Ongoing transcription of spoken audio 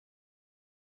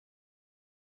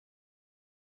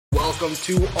welcome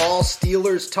to All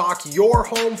Steelers Talk, your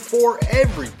home for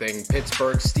everything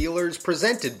Pittsburgh Steelers,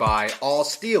 presented by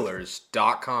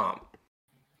allsteelers.com.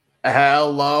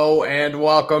 Hello and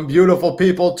welcome, beautiful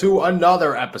people, to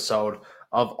another episode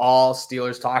of All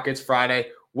Steelers Talk. It's Friday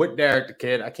with Derek the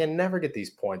Kid. I can never get these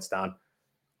points down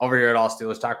over here at All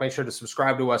Steelers Talk. Make sure to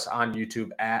subscribe to us on YouTube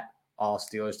at All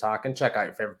Steelers Talk and check out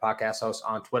your favorite podcast hosts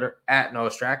on Twitter at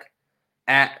Nostrack,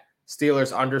 at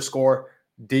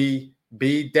Steelers_DB.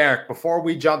 Derek, before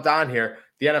we jumped on here,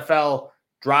 the NFL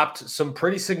dropped some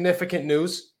pretty significant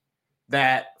news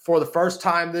that for the first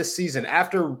time this season,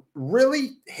 after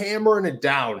really hammering it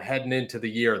down heading into the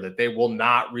year that they will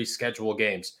not reschedule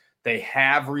games, they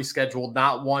have rescheduled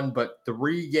not one, but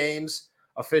 3 games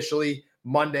officially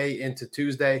Monday into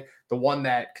Tuesday. The one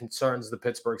that concerns the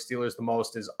Pittsburgh Steelers the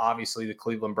most is obviously the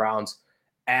Cleveland Browns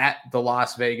at the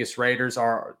Las Vegas Raiders,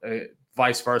 or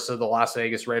vice versa, the Las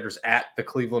Vegas Raiders at the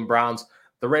Cleveland Browns.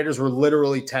 The Raiders were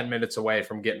literally 10 minutes away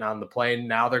from getting on the plane.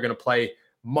 Now they're going to play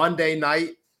Monday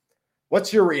night.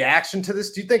 What's your reaction to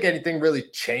this? Do you think anything really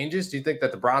changes? Do you think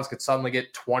that the Browns could suddenly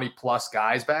get 20-plus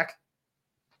guys back?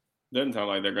 Doesn't sound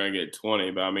like they're going to get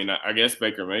 20, but I mean, I guess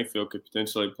Baker Mayfield could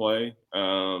potentially play.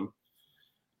 I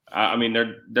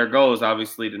mean, their goal is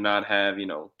obviously to not have,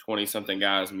 20-something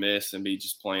guys miss and be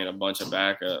just playing a bunch of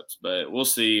backups. But we'll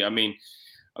see. I mean,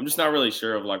 I'm just not really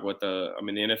sure of the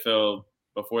NFL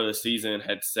before the season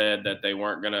had said that they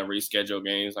weren't going to reschedule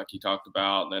games like you talked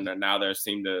about. And then now they've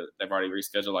already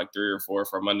rescheduled like 3 or 4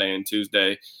 for Monday and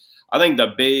Tuesday. I think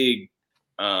the big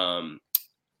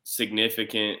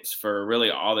significance for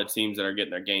really all the teams that are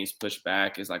getting their games pushed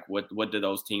back is like, what do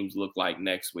those teams look like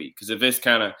next week? Because if this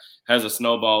kind of has a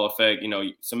snowball effect,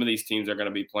 some of these teams are going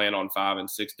to be playing on 5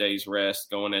 and 6 days rest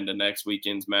going into next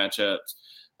weekend's matchups.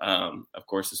 Of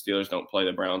course, the Steelers don't play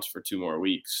the Browns for 2 more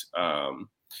weeks.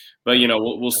 But,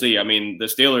 we'll see. I mean, the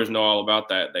Steelers know all about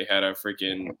that. They had a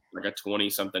freaking like a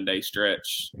 20-something day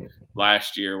stretch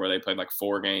last year where they played like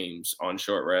 4 games on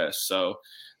short rest. So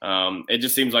it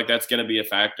just seems like that's going to be a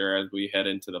factor as we head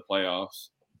into the playoffs.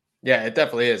 Yeah, it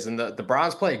definitely is. And the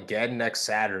Browns play again next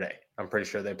Saturday. I'm pretty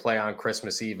sure they play on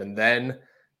Christmas Eve. And then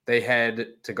they head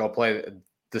to go play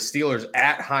the Steelers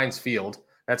at Heinz Field.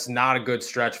 That's not a good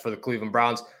stretch for the Cleveland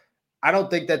Browns. I don't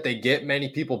think that they get many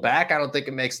people back. I don't think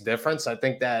it makes a difference. I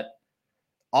think that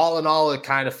all in all, it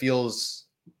kind of feels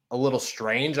a little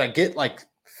strange. I get like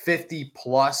 50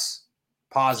 plus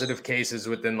positive cases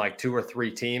within like 2 or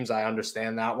 3 teams. I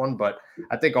understand that one, but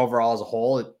I think overall as a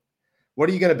whole, what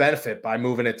are you going to benefit by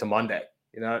moving it to Monday?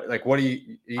 What do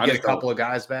you get a couple of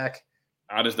guys back?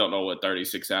 I just don't know what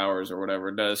 36 hours or whatever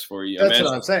it does for you. That's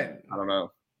what I'm saying. I don't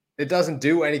know. It doesn't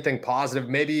do anything positive.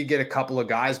 Maybe you get a couple of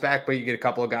guys back, but you get a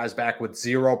couple of guys back with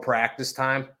 0 practice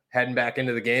time heading back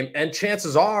into the game. And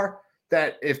chances are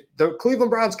that if the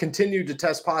Cleveland Browns continue to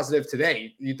test positive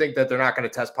today, you think that they're not going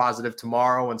to test positive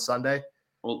tomorrow and Sunday?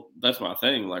 Well, that's my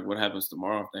thing. Like, what happens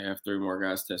tomorrow if they have 3 more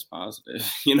guys test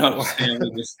positive? You know what I'm saying?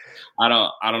 I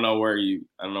don't know where you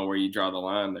draw the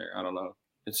line there. I don't know.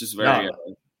 It's just very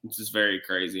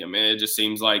crazy. I mean, it just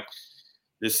seems like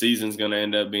this season's going to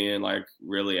end up being like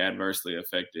really adversely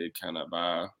affected kind of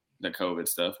by the COVID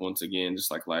stuff once again,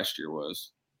 just like last year was.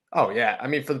 Oh, yeah. I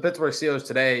mean, for the Pittsburgh Steelers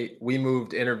today, they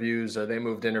moved interviews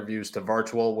to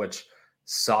virtual, which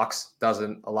sucks.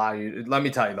 Doesn't allow you. Let me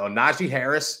tell you, though, Najee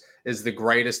Harris is the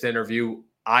greatest interview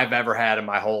I've ever had in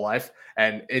my whole life.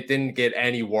 And it didn't get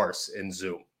any worse in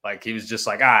Zoom. Like, he was just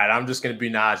like, all right, I'm just going to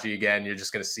be Najee again. You're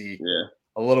just going to see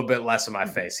a little bit less of my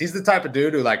face. He's the type of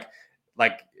dude who like,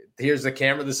 here's the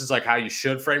camera. This is like how you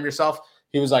should frame yourself.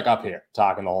 He was like up here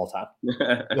talking the whole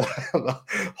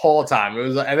time, It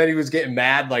was, and then he was getting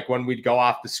mad. Like when we'd go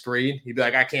off the screen, he'd be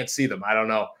like, I can't see them. I don't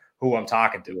know who I'm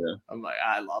talking to. Yeah. I'm like,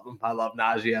 I love him. I love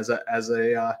Najee as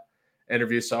a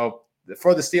interview. So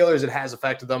for the Steelers, it has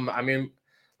affected them. I mean,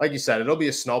 like you said, it'll be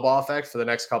a snowball effect for the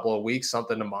next couple of weeks,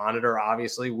 something to monitor.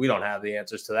 Obviously, we don't have the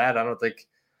answers to that. I don't think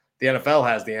the NFL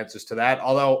has the answers to that.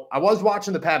 Although I was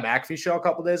watching the Pat McAfee show a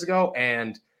couple of days ago,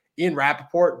 and Ian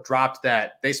Rappaport dropped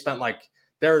that they spent like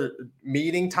their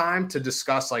meeting time to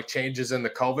discuss like changes in the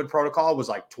COVID protocol was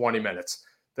like 20 minutes.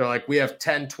 They're like, we have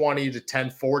 10:20 to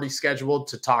 10:40 scheduled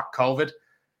to talk COVID.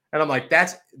 And I'm like,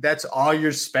 that's all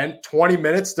you're spent 20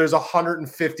 minutes. There's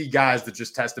 150 guys that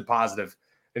just tested positive.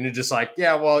 And you're just like,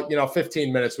 yeah, well,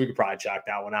 15 minutes, we could probably check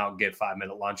that one out and get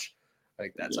 5-minute lunch.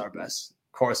 Like that's our best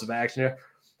course of action here.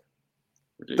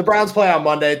 The Browns play on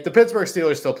Monday. The Pittsburgh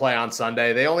Steelers still play on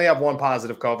Sunday. They only have 1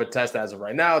 positive COVID test as of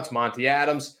right now. It's Monty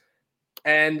Adams.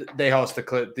 And they host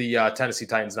the Tennessee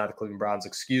Titans, not the Cleveland Browns,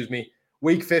 excuse me.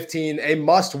 Week 15, a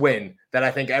must win that I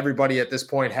think everybody at this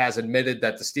point has admitted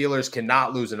that the Steelers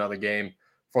cannot lose another game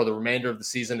for the remainder of the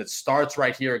season. It starts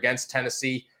right here against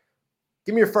Tennessee.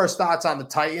 Give me your first thoughts on the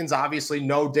Titans. Obviously,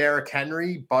 no Derrick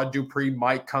Henry. Bud Dupree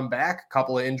might come back. A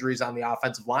couple of injuries on the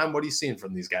offensive line. What are you seeing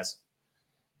from these guys?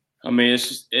 I mean,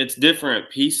 it's different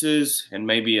pieces and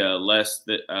maybe a less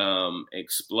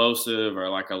explosive or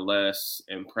like a less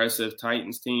impressive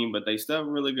Titans team, but they still have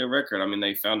a really good record. I mean,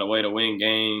 they found a way to win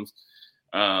games.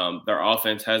 Their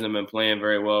offense hasn't been playing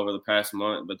very well over the past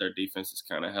month, but their defense has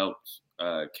kind of helped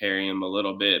carry them a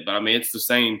little bit. But, I mean, it's the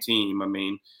same team. I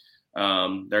mean,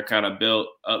 they're kind of built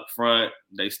up front.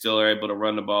 They still are able to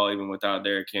run the ball even without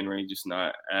Derrick Henry, just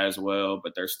not as well,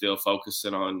 but they're still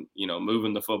focusing on,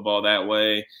 moving the football that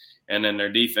way. And then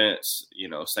their defense,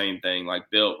 same thing, like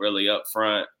built really up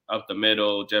front, up the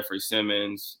middle. Jeffrey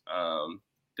Simmons,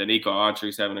 Danico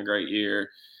Autry's having a great year.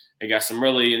 They got some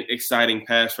really exciting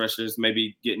pass rushers,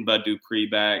 maybe getting Bud Dupree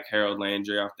back, Harold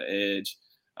Landry off the edge.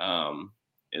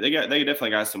 They definitely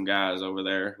got some guys over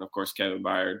there. And, of course, Kevin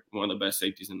Byard, one of the best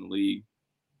safeties in the league.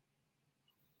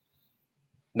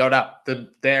 No doubt.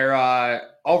 Their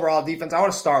overall defense, I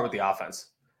want to start with the offense.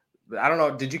 I don't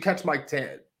know. Did you catch Mike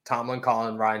Tomlin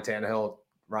calling Ryan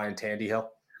Tannehill?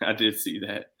 I did see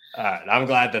that. All right. I'm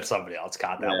glad that somebody else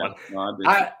caught that one.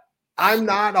 No, I'm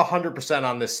not 100%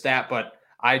 on this stat, but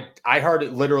I heard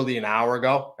it literally an hour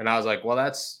ago, and I was like, well,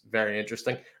 that's very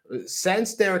interesting.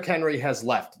 Since Derrick Henry has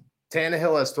left,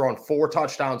 Tannehill has thrown 4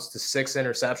 touchdowns to 6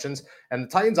 interceptions, and the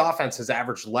Titans offense has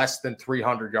averaged less than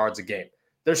 300 yards a game.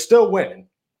 They're still winning.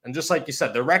 And just like you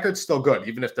said, their record's still good,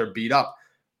 even if they're beat up.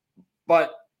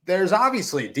 But there's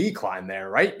obviously a decline there,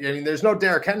 right? I mean, there's no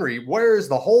Derrick Henry. Where is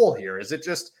the hole here? Is it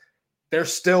just they're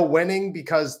still winning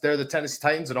because they're the Tennessee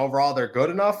Titans and overall they're good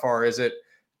enough? Or is it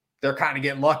they're kind of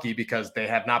getting lucky because they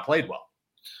have not played well?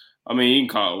 I mean, you can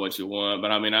call it what you want,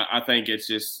 but I mean, I think it's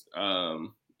just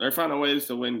they're finding ways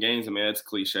to win games. I mean, that's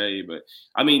cliche, but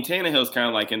I mean, Tannehill's kind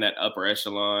of like in that upper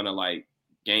echelon of like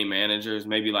game managers,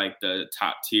 maybe like the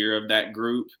top tier of that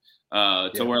group.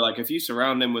 To where, like, if you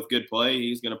surround him with good play,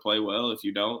 he's going to play well. If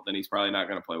you don't, then he's probably not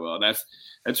going to play well. That's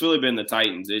really been the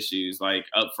Titans' issues. Like,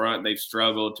 up front, they've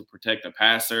struggled to protect the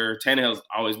passer. Tannehill's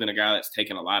always been a guy that's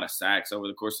taken a lot of sacks over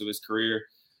the course of his career.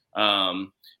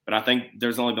 But I think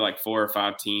there's only been like 4 or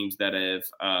 5 teams that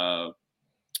have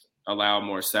allowed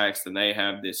more sacks than they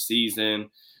have this season.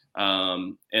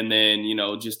 And then,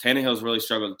 just Tannehill's really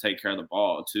struggled to take care of the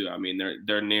ball too. I mean,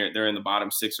 they're in the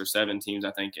bottom 6 or 7 teams,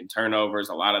 I think, in turnovers.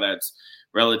 A lot of that's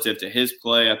relative to his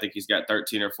play. I think he's got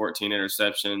 13 or 14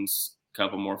 interceptions, a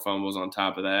couple more fumbles on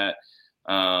top of that.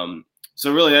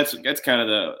 So really that's kind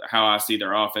of how I see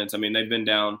their offense. I mean, they've been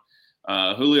down.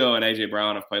 Julio and A.J.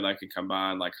 Brown have played like a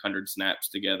combined 100 snaps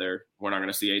together. We're not going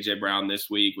to see A.J. Brown this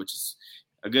week, which is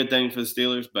a good thing for the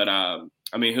Steelers. But,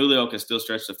 I mean, Julio can still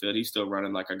stretch the field. He's still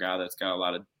running like a guy that's got a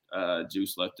lot of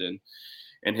juice left in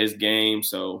his game.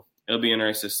 So it'll be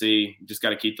interesting to see. Just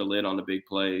got to keep the lid on the big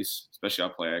plays, especially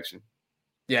on play action.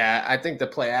 Yeah, I think the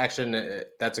play action,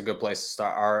 that's a good place to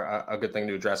start, or a good thing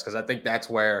to address, because I think that's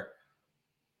where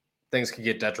things can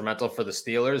get detrimental for the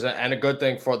Steelers and a good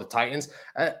thing for the Titans.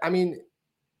 I mean,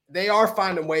 they are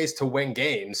finding ways to win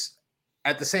games.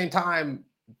 At the same time,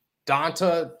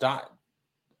 Donta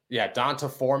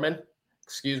Foreman,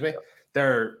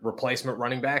 their replacement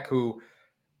running back, who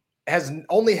has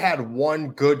only had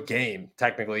one good game,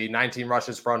 technically, 19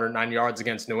 rushes for 109 yards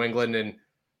against New England in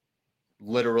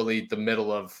literally the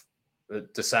middle of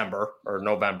December or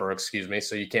November,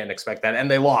 so you can't expect that. And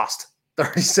they lost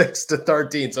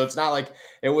 36-13. So it's not like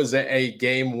it was a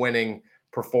game-winning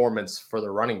performance for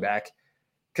the running back.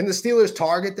 Can the Steelers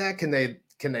target that? Can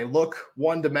they look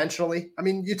one-dimensionally? I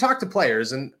mean, you talk to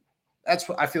players, and that's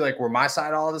what I feel like where my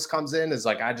side of all of this comes in is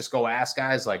like I just go ask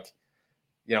guys like,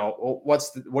 what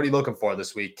are you looking for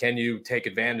this week? Can you take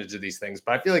advantage of these things?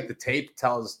 But I feel like the tape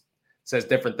says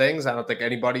different things. I don't think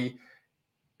anybody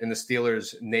in the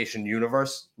Steelers Nation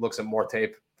universe looks at more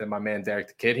tape than my man Derek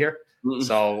the Kid here. Mm-hmm.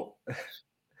 So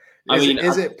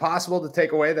is it possible to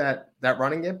take away that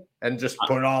running game and just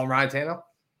put it all on Ryan Tannehill?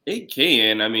 It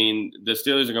can. I mean, the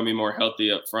Steelers are going to be more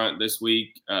healthy up front this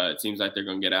week. It seems like they're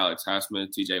going to get Alex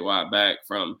Highsmith, TJ Watt back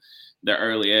from their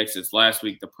early exits last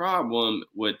week. The problem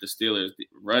with the Steelers'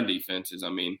 run defense is, I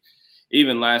mean,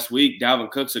 even last week,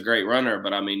 Dalvin Cook's a great runner,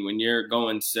 but I mean, when you're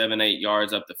going 7-8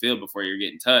 yards up the field before you're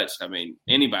getting touched, I mean,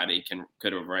 anybody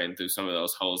could have ran through some of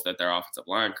those holes that their offensive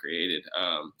line created.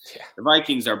 The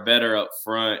Vikings are better up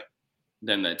front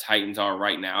than the Titans are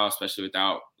right now, especially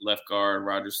without left guard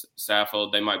Roger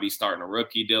Saffold. They might be starting a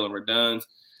rookie, Dylan Reduns.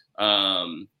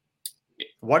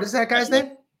 What is that guy's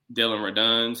name? Dylan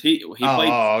Reduns. He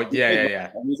played.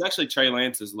 Yeah. He's actually Trey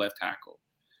Lance's left tackle.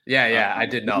 Yeah, I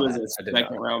did know he was that. a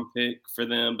second round pick for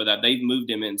them, but they've moved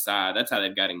him inside. That's how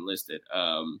they've got him listed.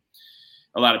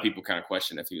 A lot of people kind of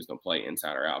question if he was going to play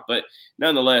inside or out. But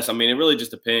nonetheless, I mean, it really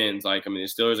just depends. Like, I mean, the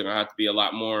Steelers are going to have to be a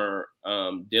lot more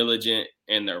diligent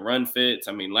in their run fits.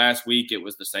 I mean, last week it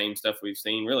was the same stuff we've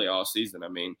seen really all season. I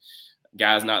mean,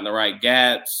 guys not in the right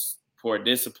gaps, poor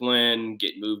discipline,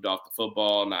 get moved off the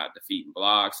football, not defeating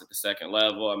blocks at the second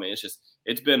level. I mean,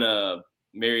 it's been a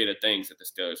myriad of things that the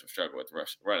Steelers have struggled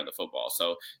with running the football.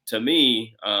 So to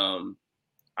me,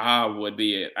 I would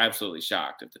be absolutely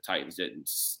shocked if the Titans didn't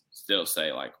still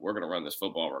say, like, we're going to run this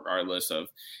football regardless of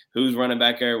who's running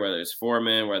back there, whether it's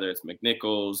Foreman, whether it's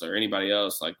McNichols or anybody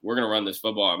else. Like, we're going to run this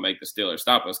football and make the Steelers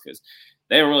stop us, because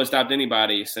they haven't really stopped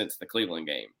anybody since the Cleveland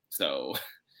game. So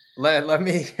let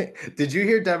me – did you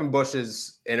hear Devin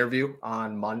Bush's interview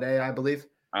on Monday, I believe?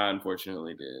 I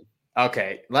unfortunately did.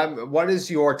 Okay. What is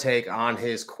your take on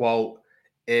his quote,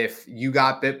 if you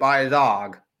got bit by a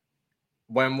dog,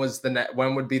 when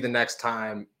would be the next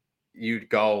time you'd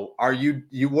go, or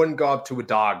you wouldn't go up to a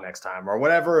dog next time, or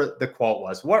whatever the quote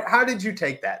was? How did you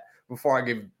take that before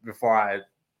I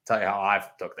tell you how I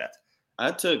took that?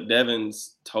 I took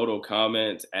Devin's total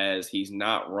comments as he's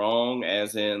not wrong,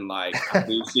 as in, like, I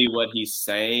do see what he's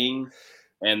saying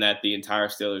and that the entire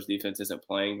Steelers defense isn't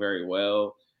playing very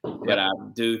well. But I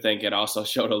do think it also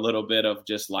showed a little bit of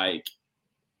just, like,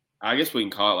 I guess we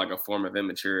can call it like a form of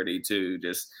immaturity too,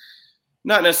 just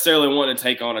not necessarily wanting to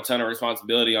take on a ton of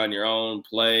responsibility on your own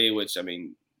play, which, I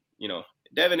mean, you know,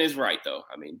 Devin is right, though.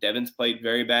 I mean, Devin's played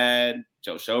very bad.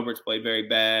 Joe Schobert's played very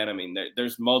bad. I mean,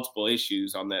 there's multiple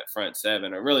issues on that front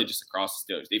seven, or really just across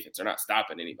the Steelers defense. They're not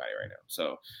stopping anybody right now.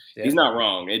 So he's not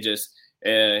wrong. It just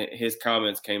his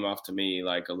comments came off to me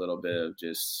like a little bit of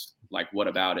just like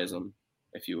whataboutism,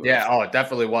 if you will. Yeah, oh, it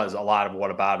definitely was a lot of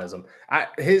whataboutism.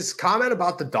 His comment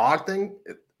about the dog thing,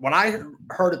 when I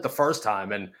heard it the first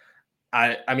time, and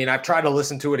I mean, I've tried to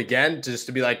listen to it again just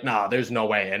to be like, nah, there's no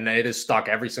way. And it is stuck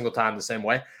every single time the same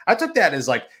way. I took that as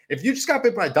like, if you just got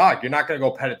bit by a dog, you're not going to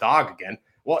go pet a dog again.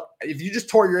 Well, if you just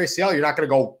tore your ACL, you're not going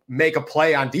to go make a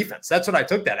play on defense. That's what I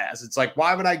took that as. It's like,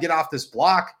 why would I get off this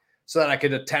block so that I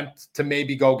could attempt to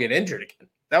maybe go get injured again?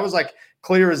 That was like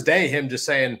clear as day, him just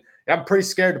saying, I'm pretty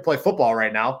scared to play football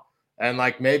right now. And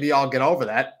like, maybe I'll get over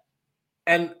that.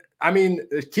 And I mean,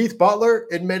 Keith Butler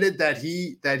admitted that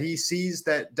he sees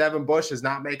that Devin Bush is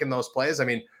not making those plays. I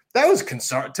mean, that was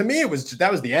concern to me.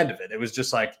 That was the end of it. It was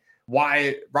just like,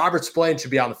 why Robert Spillane should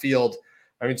be on the field.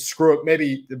 I mean, screw it.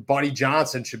 Maybe Buddy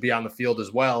Johnson should be on the field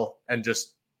as well, and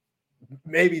just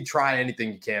maybe try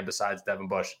anything you can besides Devin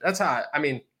Bush. That's how. I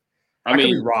mean, I could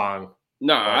be wrong.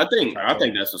 No, I think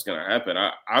that's what's going to happen.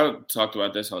 I talked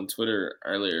about this on Twitter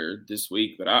earlier this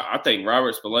week, but I think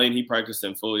Robert Spillane, he practiced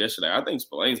in full yesterday. I think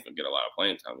Spillane's going to get a lot of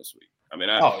playing time this week. I mean,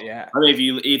 if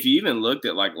you even looked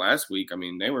at like last week, I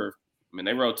mean, they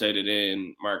rotated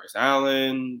in Marcus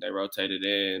Allen, they rotated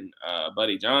in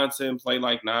Buddy Johnson, played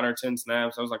like 9 or 10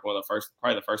 snaps. That was like probably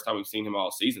the first time we've seen him all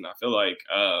season. I feel like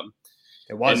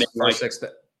it was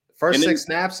first six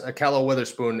snaps, a Kello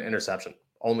Witherspoon interception,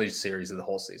 only series of the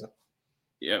whole season.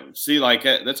 Yeah, see, like,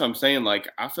 that's what I'm saying. Like,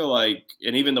 I feel like,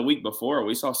 and even the week before,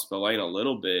 we saw Spillane a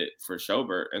little bit for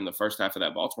Schobert in the first half of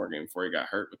that Baltimore game before he got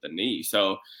hurt with the knee.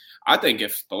 So I think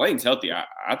if Spillane's healthy,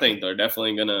 I think they're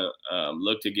definitely going to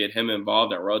look to get him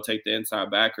involved and rotate the inside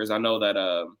backers. I know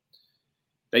that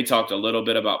they talked a little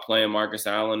bit about playing Marcus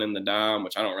Allen in the dime,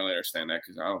 which I don't really understand that,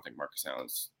 because I don't think Marcus Allen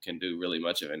can do really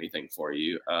much of anything for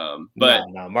you. But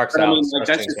no, Marcus Allen's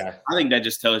I think that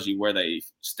just tells you where they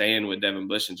stand with Devin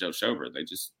Bush and Joe Schobert.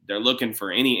 They're looking for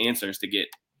any answers to get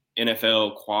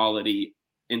NFL quality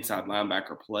inside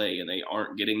linebacker play, and they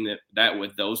aren't getting that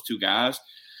with those two guys.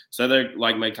 So they're,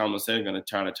 like Mike Tomlin said, going to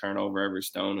try to turn over every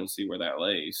stone and see where that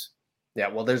lays. Yeah,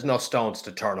 well, there's no stones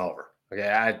to turn over.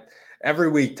 Okay, every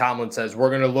week, Tomlin says, we're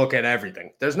going to look at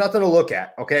everything. There's nothing to look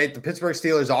at, okay? The Pittsburgh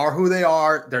Steelers are who they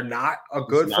are. They're not a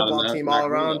good football team all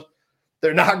around.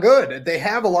 They're not good. They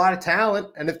have a lot of talent,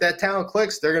 and if that talent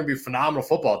clicks, they're going to be a phenomenal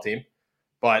football team.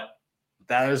 But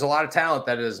there's a lot of talent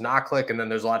that does not click, and then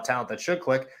there's a lot of talent that should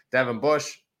click. Devin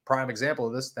Bush, prime example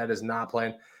of this, that is not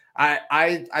playing.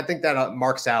 I think that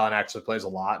Marcus Allen actually plays a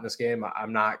lot in this game.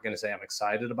 I'm not going to say I'm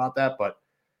excited about that, but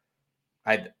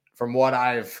from what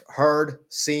I've heard,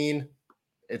 seen,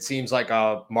 it seems like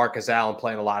a Marcus Allen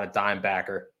playing a lot of dime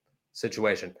backer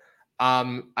situation.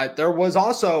 There was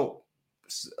also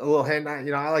a little hint.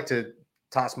 I like to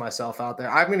toss myself out there.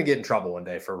 I'm going to get in trouble one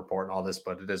day for reporting all this,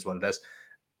 but it is what it is.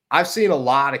 I've seen a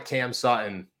lot of Cam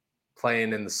Sutton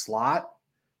playing in the slot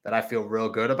that I feel real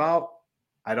good about.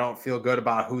 I don't feel good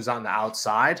about who's on the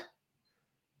outside.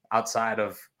 outside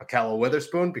of Ahkello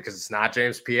Witherspoon because it's not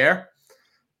James Pierre.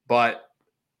 But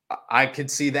I could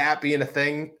see that being a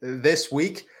thing this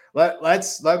week. Let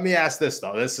me ask this,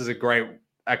 though. This is a great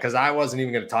 – because I wasn't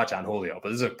even going to touch on Julio, but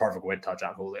this is a perfect way to touch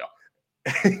on Julio.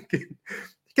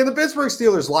 Can the Pittsburgh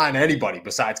Steelers line anybody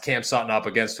besides Cam Sutton up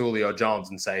against Julio Jones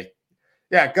and say,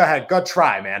 yeah, go ahead, go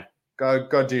try, man.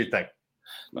 Go do your thing.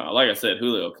 No, like I said,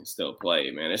 Julio can still play,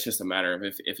 man. It's just a matter of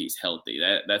if he's healthy.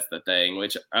 That's the thing,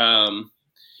 which,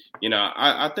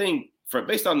 I think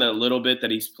based on the little bit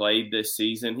that he's played this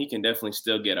season, he can definitely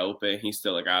still get open. He's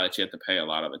still a guy that you have to pay a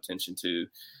lot of attention to.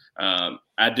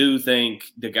 I do think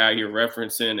the guy you're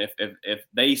referencing, if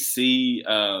they see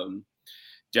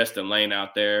Justin Lane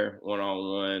out there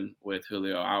one-on-one with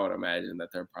Julio, I would imagine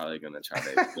that they're probably going to try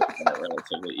to get that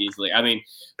relatively easily. I mean,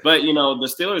 but,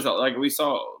 the Steelers, like we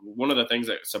saw, one of the things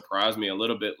that surprised me a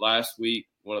little bit last week,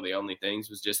 one of the only things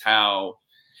was just how,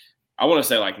 I want to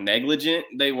say, like, negligent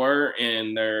they were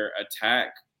in their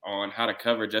attack on how to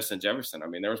cover Justin Jefferson. I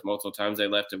mean, there was multiple times they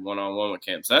left him one-on-one with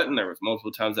Cam Sutton. There was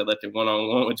multiple times they left him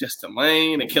one-on-one with Justin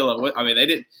Lane and Ahkello. I mean, they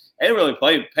didn't really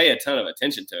pay a ton of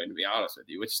attention to him, to be honest with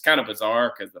you, which is kind of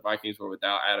bizarre because the Vikings were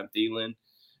without Adam Thielen.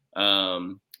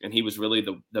 And he was really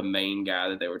the main guy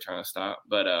that they were trying to stop.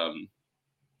 But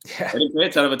they didn't pay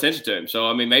a ton of attention to him. So,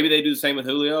 I mean, maybe they do the same with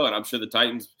Julio, and I'm sure the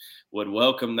Titans would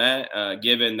welcome that,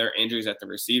 given their injuries at the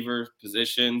receiver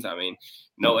positions. I mean,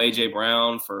 no A.J.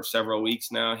 Brown for several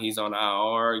weeks now. He's on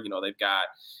IR. They've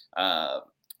got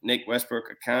Nick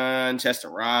Westbrook-Akan, Chester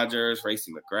Rogers,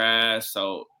 Racy McGrath.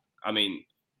 So, I mean,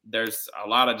 there's a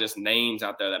lot of just names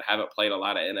out there that haven't played a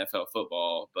lot of NFL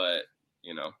football, but,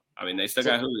 they still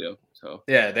got Julio. So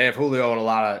yeah, they have Julio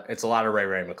and it's a lot of Ray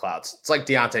McLeods. It's like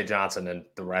Deontay Johnson and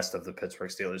the rest of the Pittsburgh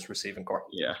Steelers receiving corps.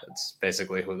 Yeah. It's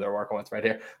basically who they're working with right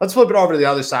here. Let's flip it over to the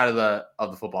other side of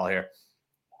the football here.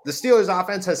 The Steelers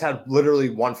offense has had literally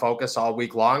one focus all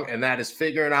week long, and that is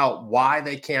figuring out why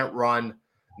they can't run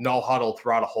no huddle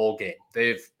throughout a whole game.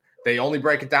 They only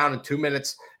break it down in 2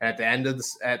 minutes at the end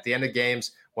of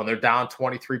games when they're down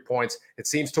 23 points. It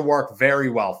seems to work very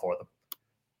well for them.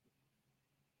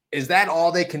 Is that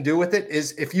all they can do with it?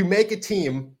 Is if you make a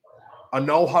team, a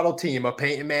no-huddle team, a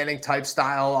Peyton Manning type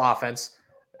style offense,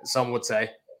 some would say,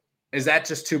 is that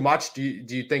just too much? Do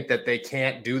you think that they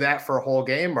can't do that for a whole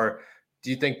game, or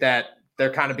do you think that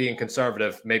they're kind of being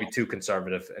conservative, maybe too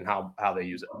conservative in how they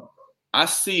use it? I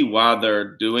see why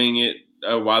they're doing it,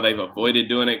 why they've avoided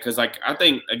doing it, because I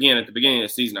think, again, at the beginning of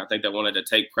the season, I think they wanted to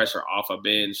take pressure off of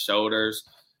Ben's shoulders.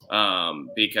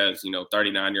 Because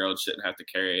 39-year-olds shouldn't have to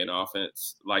carry an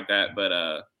offense like that. But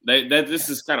this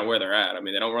is kind of where they're at. I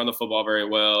mean, they don't run the football very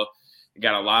well. They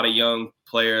got a lot of young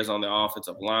players on the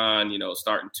offensive line.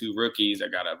 Starting 2 rookies. They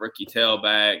got a rookie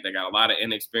tailback. They got a lot of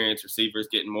inexperienced receivers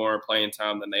getting more playing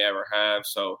time than they ever have.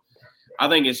 So I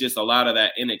think it's just a lot of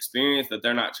that inexperience that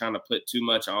they're not trying to put too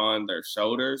much on their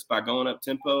shoulders by going up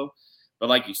tempo. But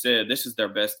like you said, this is their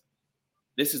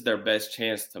best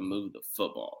chance to move the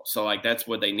football. So, that's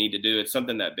what they need to do. It's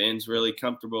something that Ben's really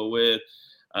comfortable with.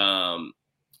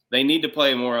 They need to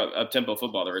play more up-tempo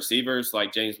football. The receivers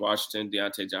like James Washington,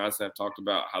 Deontay Johnson have talked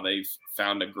about how they've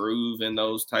found a groove in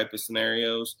those type of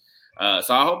scenarios.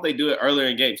 So I hope they do it earlier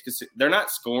in games because they're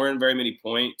not scoring very many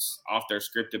points off their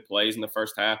scripted plays in the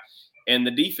first half. And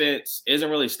the defense isn't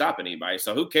really stopping anybody.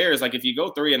 So who cares? If you go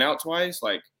 3 and out twice,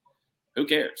 who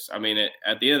cares? I mean,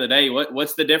 at the end of the day,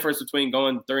 what's the difference between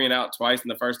going 3 and out twice in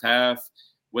the first half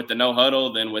with the no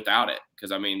huddle than without it?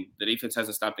 Because, I mean, the defense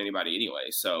hasn't stopped anybody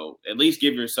anyway. So at least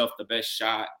give yourself the best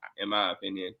shot, in my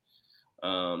opinion,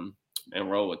 and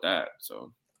roll with that.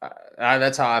 So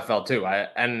that's how I felt too.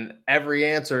 And every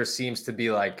answer seems to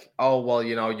be like, oh, well,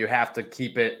 you have to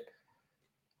keep it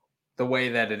the way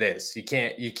that it is. You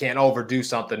can't overdo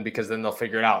something because then they'll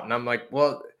figure it out. And I'm like,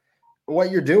 well,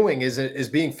 what you're doing is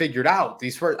being figured out.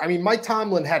 Mike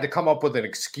Tomlin had to come up with an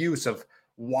excuse of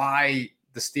why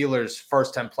the Steelers'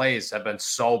 first 10 plays have been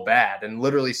so bad and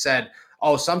literally said,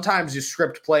 oh, sometimes you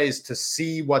script plays to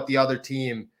see what the other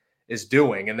team is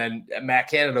doing. And then Matt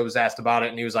Canada was asked about it,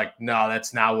 and he was like, no,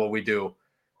 that's not what we do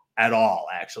at all,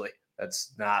 actually.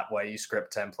 That's not what you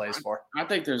script 10 plays for. I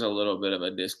think there's a little bit of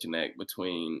a disconnect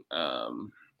between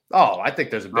I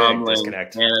think there's a big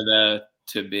disconnect. Canada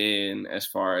to Ben as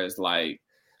far as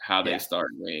how they start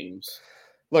games.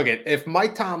 Look, if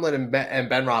Mike Tomlin and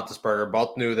Ben Roethlisberger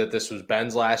both knew that this was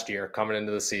Ben's last year coming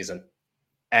into the season,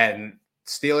 and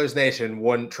Steelers Nation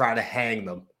wouldn't try to hang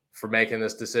them for making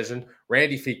this decision,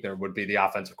 Randy Fichtner would be the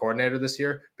offensive coordinator this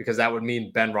year because that would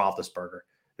mean Ben Roethlisberger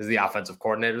is the offensive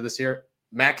coordinator this year.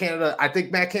 I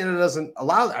think Matt Canada doesn't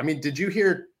allow that. I mean, did you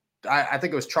hear? I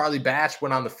think it was Charlie Batch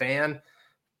went on the Fan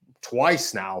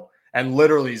twice now and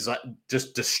literally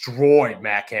just destroyed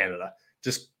Matt Canada,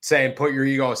 just saying, put your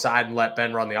ego aside and let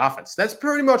Ben run the offense. That's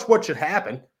pretty much what should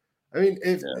happen. I mean,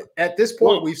 at this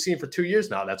point, we've seen for 2 years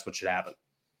now, that's what should happen.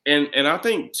 And I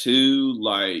think, too,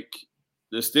 like,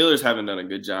 the Steelers haven't done a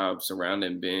good job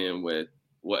surrounding Ben with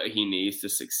what he needs to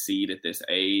succeed at this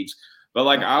age. But,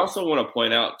 like, I also want to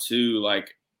point out, too,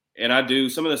 like, and I do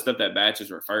some of the stuff that Batch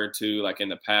has referred to, like, in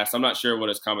the past. I'm not sure what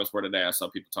his comments were today. I saw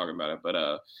people talking about it.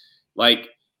 But, like,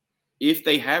 if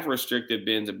they have restricted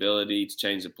Ben's ability to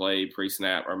change the play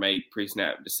pre-snap or make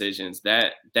pre-snap decisions,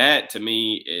 that to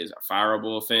me is a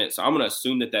fireable offense. So I'm going to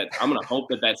assume I'm going to hope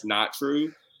that that's not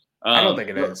true. I don't think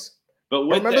it is. But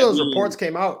remember those reports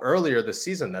came out earlier this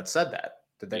season that said that.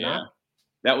 Did they not?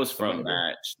 That was from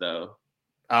Batch, though.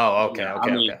 Oh, okay,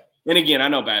 okay. And again, I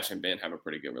know Batch and Ben have a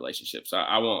pretty good relationship, so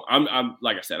I won't. I'm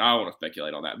like I said, I don't want to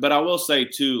speculate on that. But I will say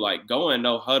too, like going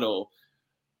no huddle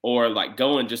or like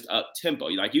going just up tempo.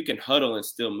 Like you can huddle and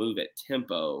still move at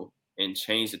tempo and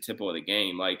change the tempo of the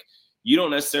game. Like you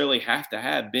don't necessarily have to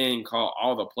have Ben call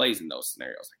all the plays in those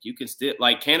scenarios. Like you can still,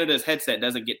 like Canada's headset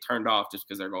doesn't get turned off just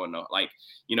because they're going no. Like,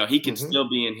 you know, he can still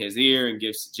be in his ear and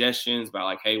give suggestions about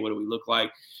like, hey, what do we look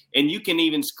like? And you can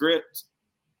even script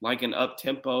like an up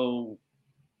tempo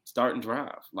start and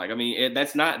drive. Like, I mean,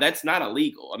 that's not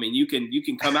illegal. I mean, you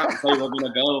can come out and say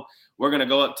we're gonna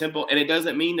go up tempo, and it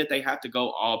doesn't mean that they have to go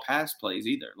all pass plays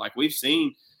either. Like we've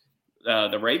seen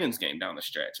the Ravens game down the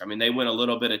stretch. I mean, they went a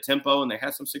little bit of tempo and they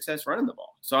had some success running the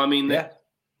ball. So I mean,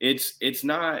 it's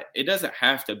not. It doesn't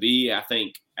have to be, I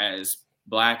think, as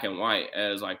black and white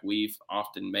as like we've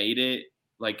often made it.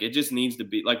 Like it just needs to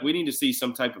be like we need to see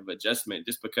some type of adjustment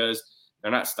just because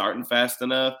they're not starting fast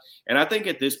enough. And I think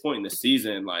at this point in the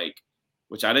season, like,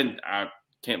 which I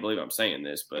can't believe I'm saying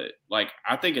this, but like,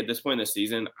 I think at this point in the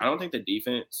season, I don't think the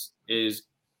defense is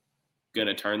going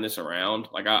to turn this around.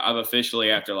 Like I've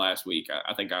officially, after last week,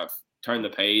 I think I've turned the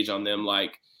page on them,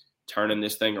 like turning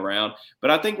this thing around. But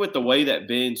I think with the way that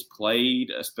Ben's played,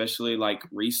 especially like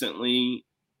recently,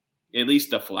 at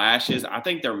least the flashes, I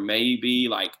think there may be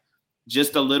like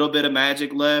just a little bit of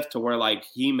magic left to where like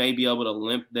he may be able to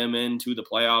limp them into the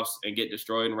playoffs and get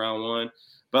destroyed in round one.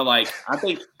 But like I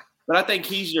think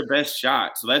he's your best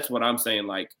shot. So that's what I'm saying.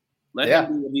 Like let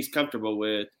him do what he's comfortable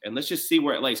with, and let's just see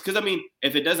where it lays. Because I mean,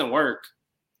 if it doesn't work,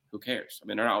 who cares? I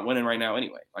mean, they're not winning right now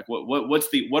anyway. Like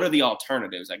what are the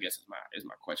alternatives? I guess is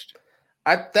my question.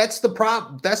 That's the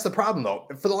problem. That's the problem, though.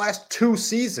 For the last 2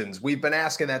 seasons, we've been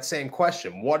asking that same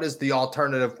question. What is the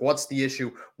alternative? What's the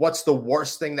issue? What's the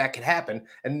worst thing that can happen?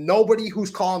 And nobody who's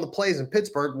calling the plays in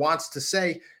Pittsburgh wants to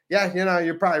say, yeah, you know,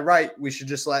 you're probably right. We should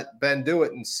just let Ben do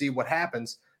it and see what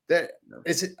happens. It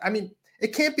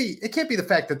can't be the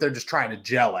fact that they're just trying to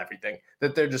gel everything,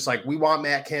 that they're just like, we want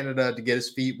Matt Canada to get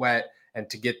his feet wet and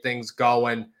to get things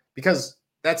going, because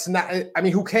that's not, I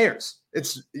mean, who cares?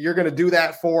 You're going to do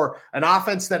that for an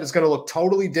offense that is going to look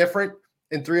totally different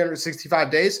in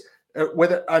 365 days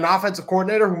with an offensive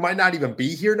coordinator who might not even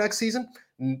be here next season.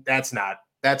 That's not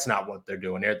what they're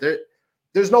doing here.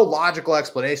 There's no logical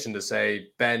explanation to say,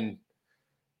 Ben,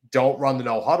 don't run the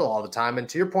no huddle all the time. And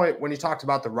to your point, when you talked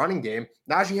about the running game,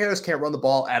 Najee Harris can't run the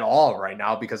ball at all right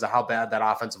now because of how bad that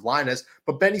offensive line is.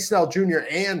 But Benny Snell Jr.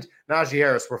 and Najee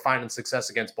Harris were finding success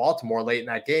against Baltimore late in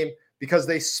that game because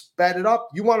they sped it up.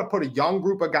 You want to put a young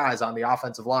group of guys on the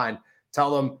offensive line,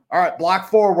 tell them, all right, block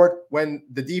forward when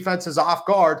the defense is off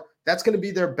guard. That's going to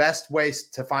be their best way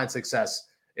to find success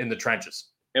in the trenches.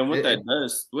 And what that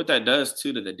does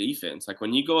too to the defense, like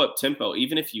when you go up tempo,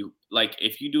 even if you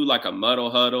do like a muddle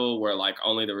huddle where like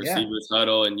only the receivers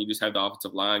huddle and you just have the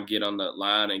offensive line get on the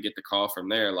line and get the call from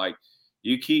there, like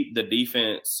you keep the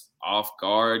defense off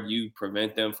guard, you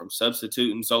prevent them from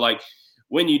substituting. So like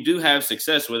when you do have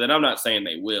success with it, I'm not saying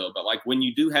they will, but like when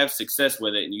you do have success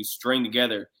with it and you string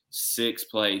together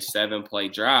 6-play, 7-play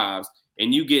drives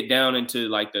and you get down into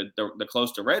like the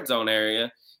close to red zone area,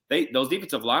 those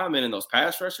defensive linemen and those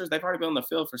pass rushers, they've already been on the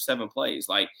field for 7 plays.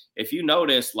 Like if you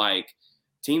notice, like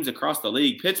teams across the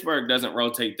league, Pittsburgh doesn't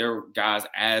rotate their guys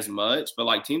as much, but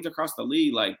like teams across the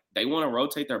league, like they want to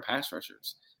rotate their pass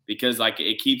rushers because like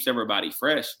it keeps everybody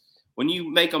fresh. When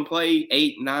you make them play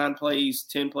 8, 9 plays,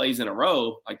 10 plays in a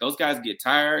row, like those guys get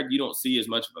tired. You don't see as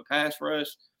much of a pass rush.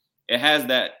 It has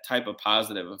that type of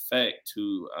positive effect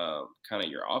to kind of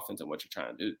your offense and what you're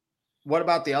trying to do. What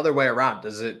about the other way around?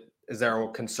 Is there a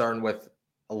concern with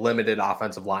a limited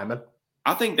offensive lineman?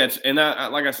 I think that's, and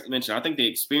like I mentioned, I think the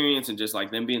experience and just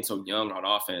like them being so young on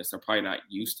offense, they're probably not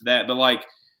used to that. But like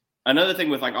another thing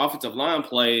with like offensive line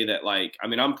play that like, I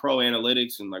mean, I'm pro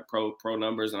analytics and like pro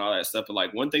numbers and all that stuff, but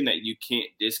like one thing that you can't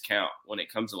discount when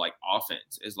it comes to like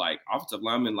offense is like offensive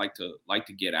linemen like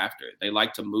to get after it. They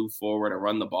like to move forward and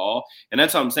run the ball, and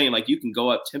that's what I'm saying. Like you can go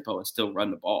up tempo and still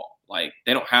run the ball. Like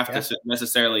they don't have to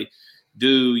necessarily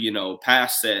do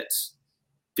pass sets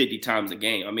 50 times a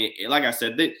game. I mean, like I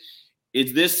said,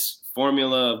 it's this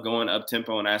formula of going up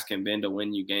tempo and asking Ben to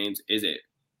win you games. Is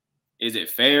it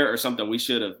fair or something we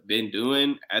should have been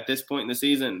doing at this point in the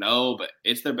season? No, but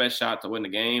it's their best shot to win the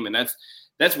game. And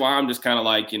that's why I'm just kind of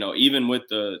like, even with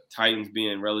the Titans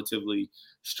being relatively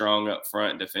strong up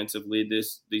front defensively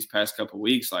these past couple of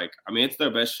weeks, like, I mean, it's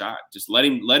their best shot. Just let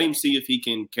him see if he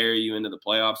can carry you into the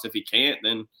playoffs. If he can't,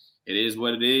 then it is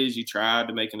what it is. You tried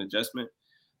to make an adjustment.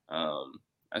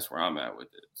 That's where I'm at with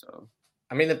it. So,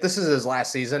 I mean, if this is his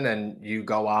last season and you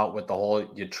go out with the whole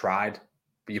you tried,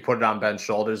 but you put it on Ben's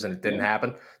shoulders and it didn't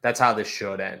happen, that's how this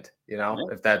should end.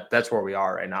 If that's where we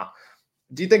are right now.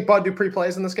 Do you think Bud Dupree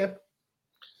plays in this game?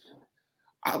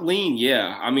 I lean,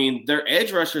 yeah. I mean, their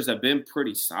edge rushers have been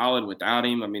pretty solid without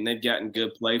him. I mean, they've gotten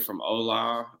good play from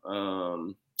Ola,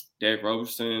 Derek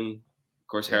Roberson, of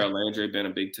course, Harold Landry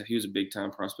he was a big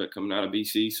time prospect coming out of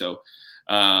BC. So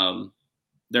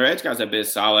their edge guys have been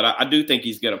solid. I do think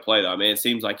he's going to play, though. I mean, it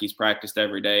seems like he's practiced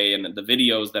every day, and the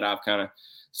videos that I've kind of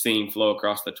seen flow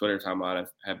across the Twitter timeline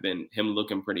have been him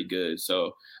looking pretty good.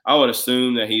 So I would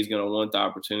assume that he's going to want the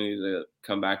opportunity to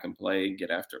come back and play and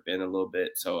get after Ben a little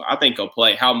bit. So I think he'll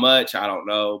play. How much, I don't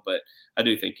know, but I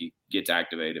do think he gets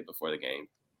activated before the game.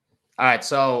 All right,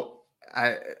 so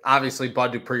obviously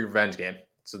Bud Dupree revenge game.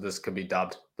 So this could be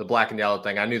dubbed the black and yellow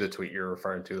thing. I knew the tweet you're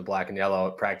referring to, the black and yellow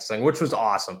practicing, which was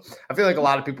awesome. I feel like a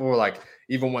lot of people were like,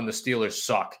 even when the Steelers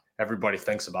suck, everybody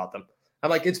thinks about them. I'm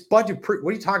like, it's Bud Dupree.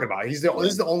 What are you talking about? This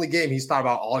is the only game he's thought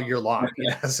about all year long.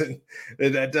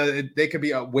 They could be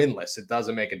winless. It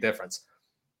doesn't make a difference.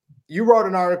 You wrote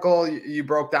an article. You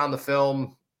broke down the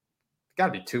film. Got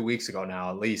to be 2 weeks ago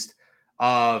now, at least,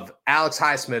 of Alex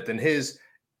Highsmith and his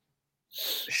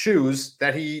shoes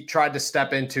that he tried to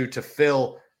step into to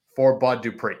fill for Bud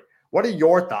Dupree. What are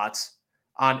your thoughts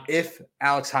on if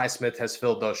Alex Highsmith has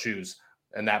filled those shoes?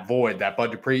 And that void that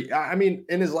Bud Dupree, I mean,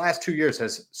 in his last 2 years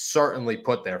has certainly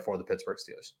put there for the Pittsburgh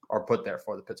Steelers.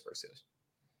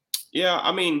 Yeah,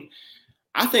 I mean,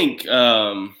 I think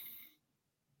the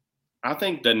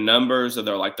numbers of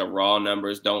the raw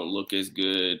numbers don't look as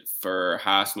good for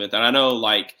Highsmith. And I know,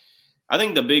 I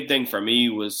think the big thing for me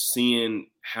was seeing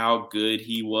how good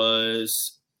he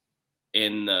was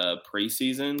in the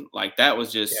preseason. That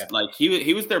was just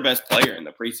he was their best player in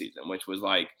the preseason, which was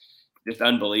just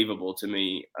unbelievable to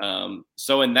me.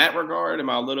 So in that regard, am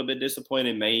I a little bit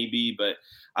disappointed? Maybe, but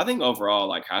I think overall,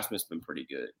 Highsmith's been pretty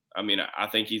good. I mean, I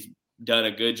think he's done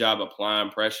a good job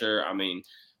applying pressure. I mean,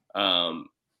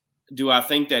 do I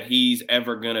think that he's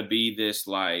ever going to be this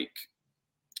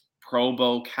Pro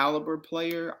Bowl caliber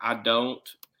player? I don't,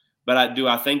 but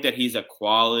I think that he's a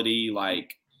quality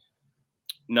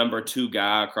number 2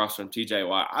 guy across from TJ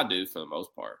Watt. I do, for the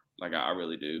most part. I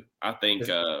really do. I think. Is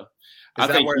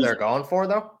that where they're going for,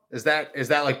 though? Is that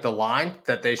the line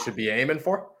that they should be aiming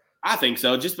for? I think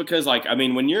so. Just because, I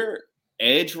mean, when you're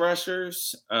edge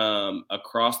rushers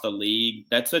across the league,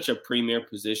 that's such a premier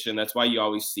position. That's why you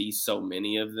always see so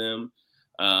many of them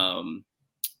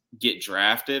get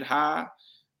drafted high.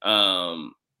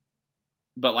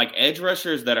 But edge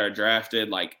rushers that are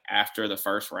drafted after the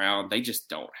first round, they just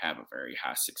don't have a very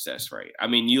high success rate. I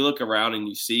mean, you look around and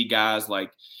you see guys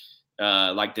like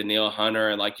Danielle Hunter,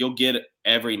 and you'll get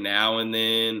every now and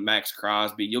then Max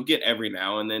Crosby, you'll get every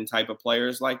now and then type of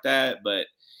players like that. But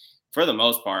for the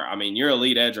most part, I mean, your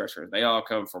elite edge rushers, they all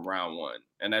come from round 1.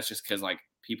 And that's just because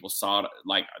people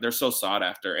they're so sought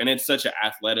after, and it's such an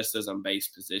athleticism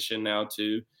based position now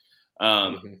too.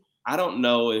 I don't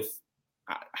know if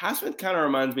Highsmith kind of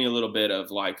reminds me a little bit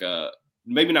of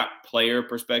maybe not player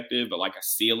perspective, but a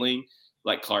ceiling,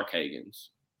 Clark Hagan's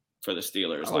for the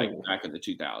Steelers, back in the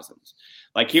 2000s.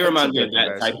 He reminds me of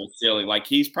that type of ceiling.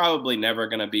 He's probably never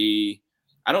going to be,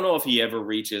 I don't know if he ever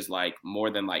reaches more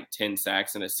than 10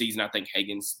 sacks in a season. I think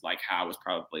Hagan's high was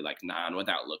probably 9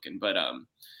 without looking. But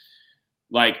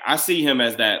I see him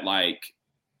as that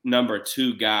number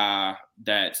 2 guy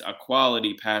that's a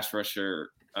quality pass rusher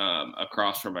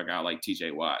across from a guy like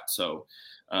TJ Watt. So,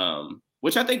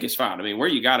 which I think is fine. I mean, where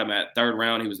you got him at 3rd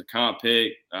round, he was a comp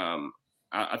pick.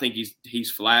 I think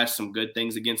he's flashed some good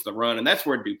things against the run, and that's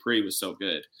where Dupree was so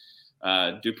good.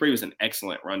 Dupree was an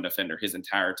excellent run defender his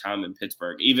entire time in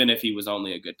Pittsburgh, even if he was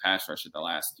only a good pass rusher the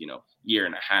last year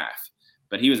and a half.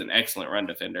 but he was an excellent run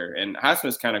defender. And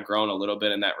Highsmith's kind of grown a little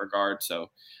bit in that regard.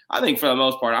 So I think for the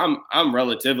most part, I'm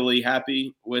relatively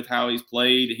happy with how he's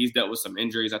played. He's dealt with some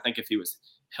injuries. I think if he was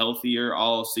healthier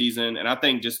all season, and I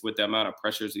think just with the amount of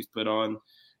pressures he's put on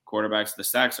quarterbacks, the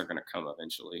sacks are going to come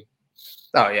eventually.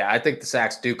 Oh, yeah, I think the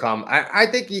sacks do come. I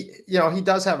think he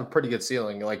does have a pretty good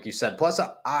ceiling, like you said. Plus,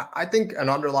 I think an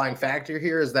underlying factor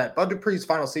here is that Bud Dupree's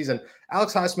final season,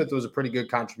 Alex Highsmith was a pretty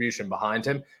good contribution behind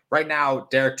him. Right now,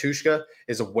 Derek Tushka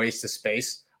is a waste of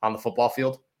space on the football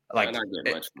field. Like, not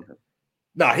getting much from him.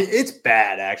 No, it's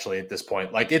bad actually at this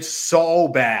point. Like, it's so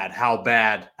bad I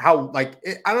don't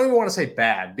even want to say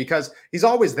bad because he's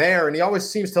always there and he always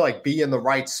seems to like be in the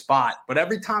right spot. But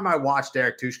every time I watch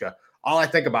Derek Tushka, all I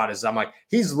think about is I'm like,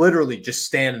 he's literally just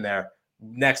standing there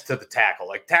next to the tackle.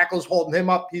 Like, tackle's holding him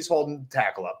up, he's holding the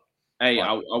tackle up. Hey,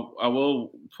 I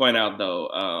will point out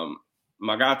though,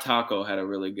 my guy Taco had a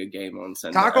really good game on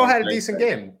Sunday. Taco had a decent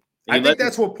game. I think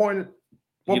that's what pointed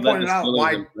out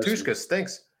why Tushka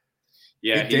stinks.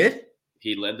 Yeah, he did.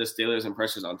 He led the Steelers in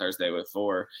pressures on Thursday with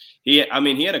 4. He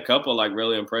had a couple like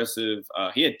really impressive.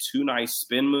 He had 2 nice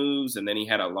spin moves, and then he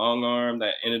had a long arm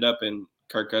that ended up in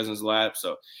Kirk Cousins' lap.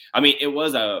 So, I mean, it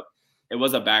was a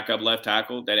backup left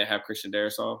tackle. They didn't have Christian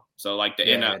Darrisaw. So, like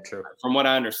from what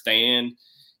I understand,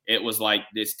 it was like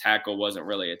this tackle wasn't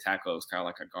really a tackle. It was kind of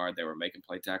like a guard. They were making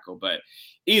play tackle. But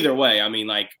either way, I mean,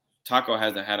 like, Taco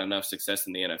hasn't had enough success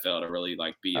in the NFL to really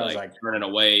be turning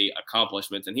away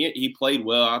accomplishments. And he played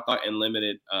well, I thought, in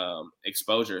limited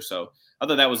exposure. So I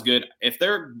thought that was good. If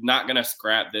they're not going to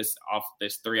scrap this off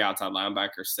this 3 outside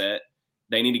linebacker set,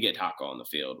 they need to get Taco on the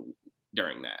field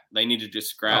during that. They need to just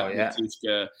scrap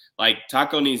Tushka. Like,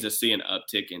 Taco needs to see an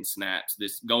uptick in snaps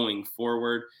this going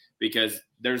forward because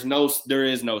there is no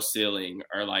ceiling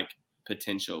or like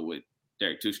potential with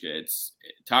Derek Tushka. It's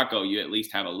Taco, you at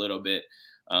least have a little bit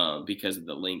because of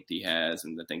the length he has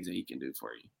and the things that he can do for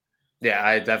you. Yeah,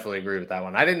 I definitely agree with that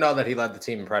one. I didn't know that he led the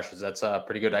team in pressures. That's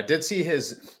pretty good. I did see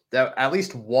at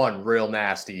least one real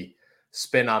nasty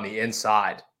spin on the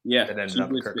inside. Yeah, that ended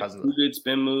up with Kirk Cousins. 2 good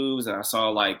spin moves, and I saw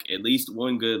like at least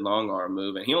 1 good long arm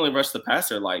move. And he only rushed the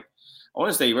passer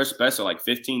he rushed the passer like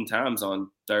 15 times on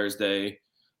Thursday.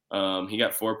 He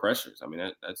got 4 pressures. I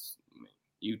mean,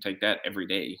 you take that every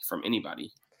day from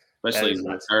anybody, especially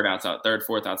fourth outside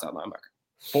linebacker.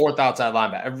 4th outside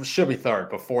linebacker. It should be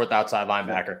 3rd, but 4th outside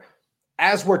linebacker.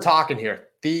 As we're talking here,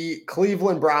 the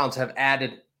Cleveland Browns have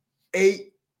added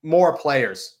 8 more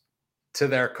players to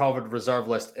their COVID reserve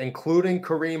list, including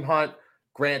Kareem Hunt,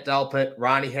 Grant Delpit,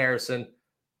 Ronnie Harrison,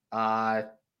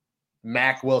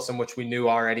 Mac Wilson, which we knew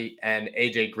already, and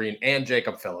AJ Green and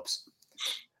Jacob Phillips.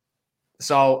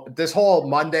 So this whole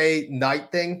Monday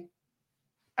night thing,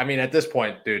 I mean, at this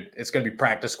point, dude, it's going to be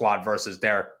practice squad versus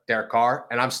Derek Carr,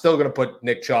 and I'm still going to put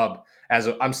Nick Chubb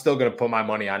I'm still going to put my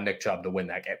money on Nick Chubb to win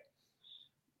that game.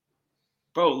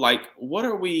 Bro, like, what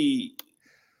are we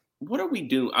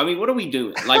doing? I mean, what are we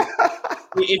doing? Like,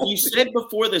 if you said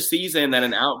before the season that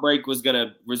an outbreak was going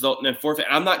to result in a forfeit,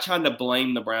 I'm not trying to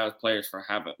blame the Browns players for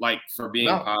being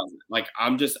positive. Like,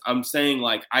 I'm saying,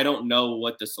 like, I don't know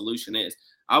what the solution is.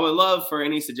 I would love for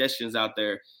any suggestions out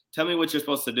there. Tell me what you're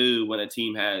supposed to do when a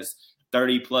team has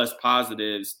 30-plus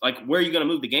positives. Like, where are you going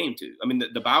to move the game to? I mean,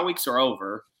 the bye weeks are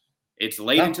over. It's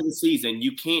late into the season.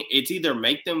 You can't – it's either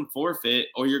make them forfeit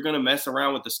or you're going to mess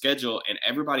around with the schedule and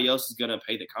everybody else is going to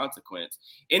pay the consequence.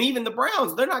 And even the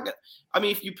Browns, they're not going to – I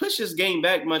mean, if you push this game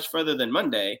back much further than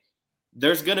Monday,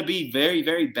 there's going to be very,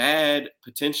 very bad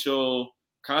potential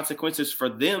consequences for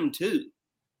them too.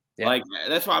 Yeah. Like,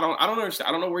 that's why I don't understand.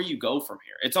 I don't know where you go from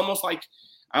here. It's almost like –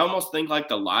 I almost think like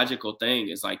the logical thing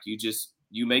is like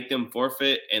you make them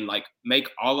forfeit and like make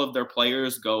all of their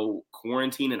players go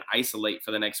quarantine and isolate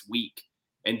for the next week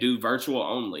and do virtual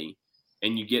only.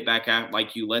 And you get back out,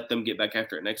 like you let them get back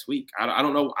after it next week. I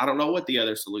don't know. I don't know what the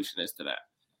other solution is to that.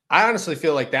 I honestly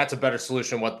feel like that's a better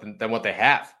solution than what they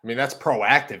have. I mean, that's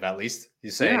proactive at least.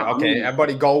 You say,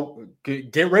 everybody go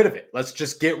get rid of it. Let's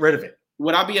just get rid of it.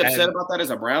 Would I be upset about that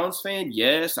as a Browns fan?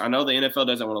 Yes. I know the NFL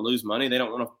doesn't want to lose money. They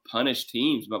don't want to punish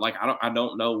teams, but like I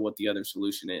don't know what the other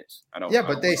solution is.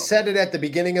 They said it at the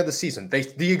beginning of the season.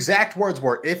 The exact words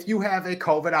were, if you have a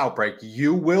COVID outbreak,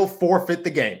 you will forfeit the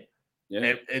game.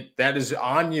 Yeah. That is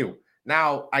on you.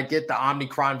 Now, I get the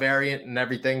Omicron variant and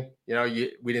everything. You know,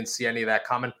 we didn't see any of that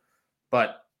coming,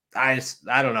 but I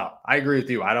don't know. I agree with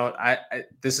you.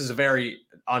 This is a very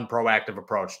unproactive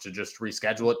approach to just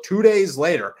reschedule it 2 days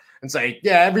later and say,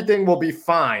 yeah, everything will be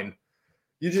fine.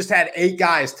 You just had 8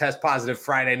 guys test positive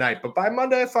Friday night, but by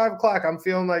Monday at 5 o'clock, I'm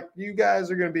feeling like you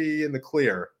guys are going to be in the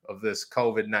clear of this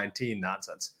COVID-19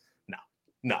 nonsense.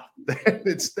 No,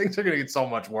 things are going to get so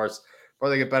much worse before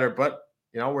they get better. But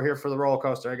we're here for the roller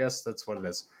coaster. I guess that's what it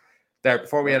is. There,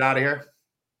 before we head out of here,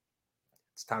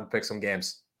 it's time to pick some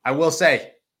games. I will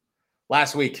say,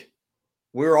 last week,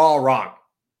 we were all wrong.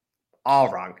 All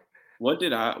wrong. What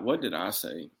did I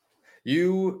say?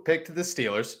 You picked the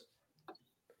Steelers,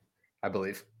 I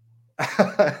believe.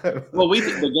 Well,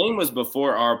 the game was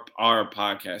before our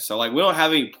podcast, so like we don't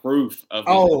have any proof of.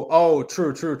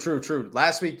 True.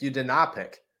 Last week you did not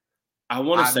pick. I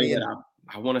want to say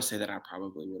that I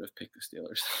probably would have picked the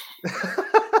Steelers.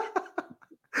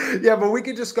 Yeah, but we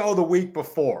could just go the week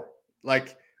before.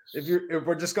 Like if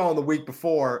we're just going the week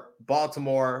before,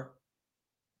 Baltimore,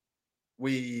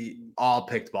 we all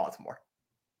picked Baltimore.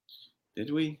 Did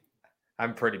we?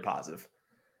 I'm pretty positive.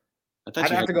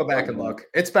 I'd have to go back and look.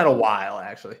 It's been a while,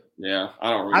 actually. Yeah, I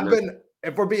don't remember.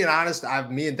 If we're being honest,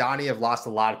 me and Donnie have lost a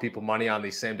lot of people money on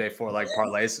these same day 4-leg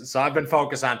parlays. So I've been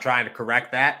focused on trying to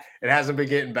correct that. It hasn't been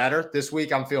getting better. This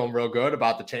week I'm feeling real good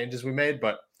about the changes we made,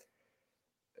 but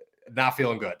not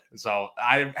feeling good. So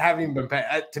I haven't even been paying.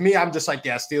 To me, I'm just like,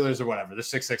 yeah, Steelers or whatever. They're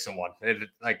 6-6-1.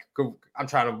 I'm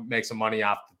trying to make some money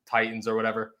off the Titans or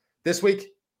whatever. This week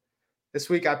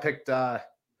I picked the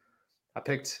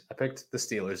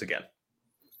Steelers again.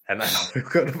 And I don't feel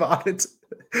good about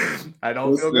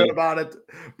it.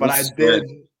 But I did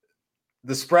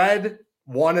the spread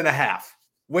 1.5,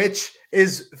 which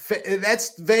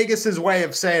that's Vegas's way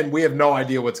of saying we have no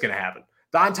idea what's going to happen.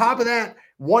 On top of that,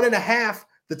 1.5,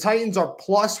 the Titans are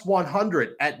plus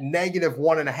 100 at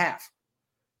 -1.5.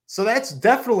 So that's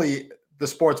definitely the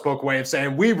sportsbook way of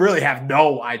saying we really have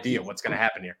no idea what's going to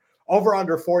happen here. Over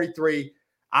under 43.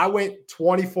 I went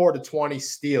 24-20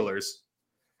 Steelers.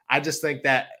 I just think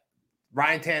that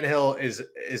Ryan Tannehill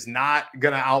is not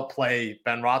going to outplay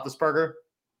Ben Roethlisberger.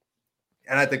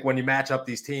 And I think when you match up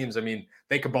these teams, I mean,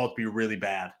 they could both be really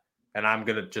bad. And I'm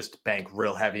going to just bank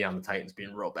real heavy on the Titans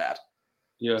being real bad.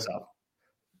 Yeah. So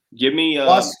give me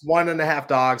plus 1.5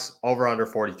 dogs, over under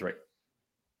 43.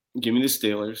 Give me the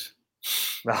Steelers.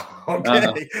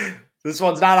 Okay. This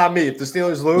one's not on me. If the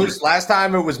Steelers lose, last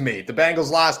time it was me. The Bengals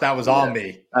lost, that was all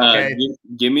me. Okay.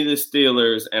 Give me the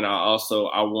Steelers, and I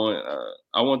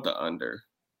want the under.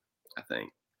 I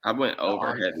think I went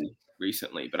over heavy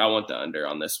recently, but I want the under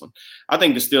on this one. I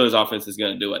think the Steelers offense is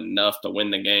going to do enough to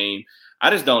win the game. I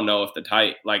just don't know if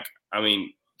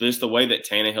just the way that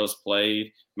Tannehill's played.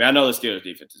 I mean, I know the Steelers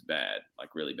defense is bad,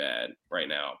 like really bad right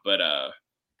now, but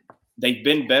they've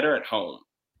been better at home.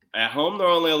 At home, they're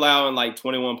only allowing like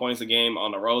 21 points a game.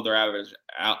 On the road, they're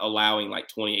allowing like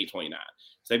 28, 29.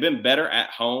 So they've been better at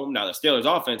home. Now, the Steelers'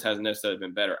 offense hasn't necessarily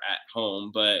been better at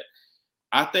home, but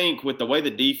I think with the way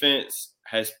the defense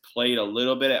has played a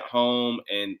little bit at home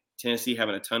and Tennessee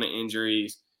having a ton of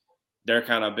injuries, they've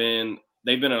been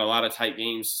in a lot of tight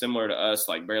games similar to us,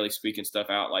 like barely squeaking stuff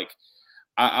out. Like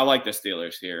I like the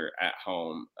Steelers here at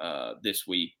home this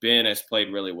week. Ben has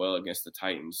played really well against the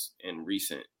Titans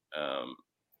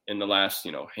in the last,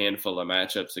 handful of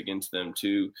matchups against them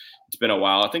too. It's been a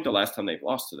while. I think the last time they've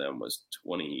lost to them was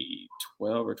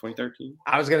 2012 or 2013.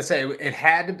 I was going to say it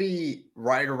had to be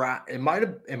right around. It might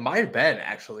have been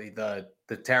actually the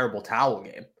terrible towel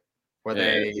game where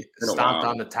they stomped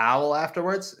on the towel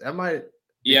afterwards. That might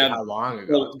be how long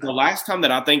ago. The last time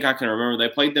that I think I can remember, they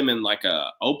played them in like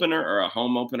a opener or a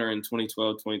home opener in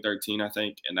 2012, 2013, I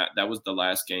think. And that was the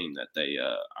last game that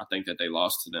I think that they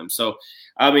lost to them. So,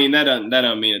 I mean, that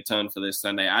doesn't mean a ton for this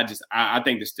Sunday. I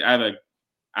think the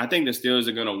Steelers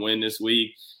are going to win this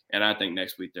week. And I think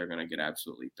next week they're going to get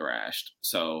absolutely thrashed.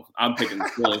 So I'm picking the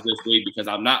Steelers this week because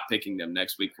I'm not picking them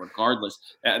next week regardless.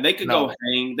 They could go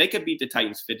hang. They could beat the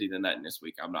Titans 50-0 this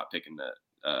week. I'm not picking the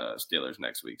Steelers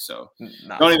next week. So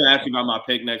don't even ask me about my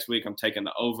pick next week. I'm taking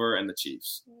the over and the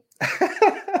Chiefs.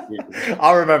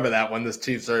 I'll remember that when the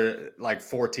Chiefs are like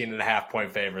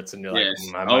 14.5-point favorites and you're like,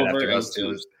 I might have to go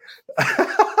Steelers.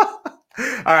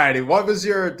 All righty.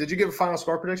 Did you give a final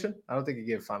score prediction? I don't think you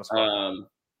gave a final score.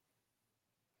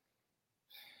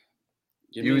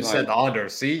 You said the under.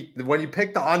 See, when you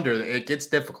pick the under, it gets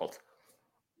difficult.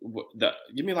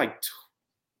 Give me like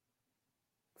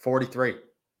 43.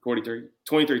 43.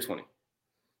 23-20.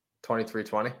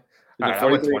 23-20? All right, I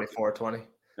went 24-20.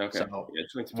 Okay. So,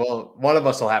 well, one of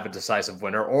us will have a decisive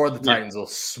winner, or the Titans will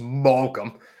smoke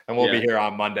them, and we'll be here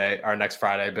on Monday or next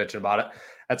Friday bitching about it.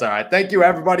 That's all right. Thank you,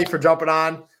 everybody, for jumping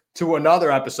on to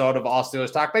another episode of All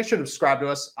Steelers Talk. Make sure to subscribe to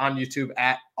us on YouTube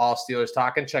at All Steelers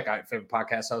Talk, and check out your favorite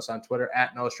podcast host on Twitter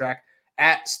at NostraC,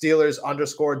 at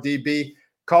Steelers_DB.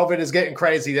 COVID is getting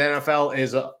crazy. The NFL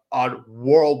is a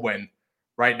whirlwind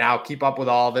right now. Keep up with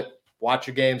all of it. Watch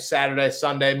your games Saturday,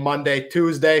 Sunday, Monday,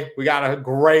 Tuesday. We got a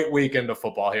great weekend of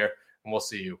football here, and we'll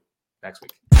see you next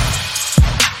week.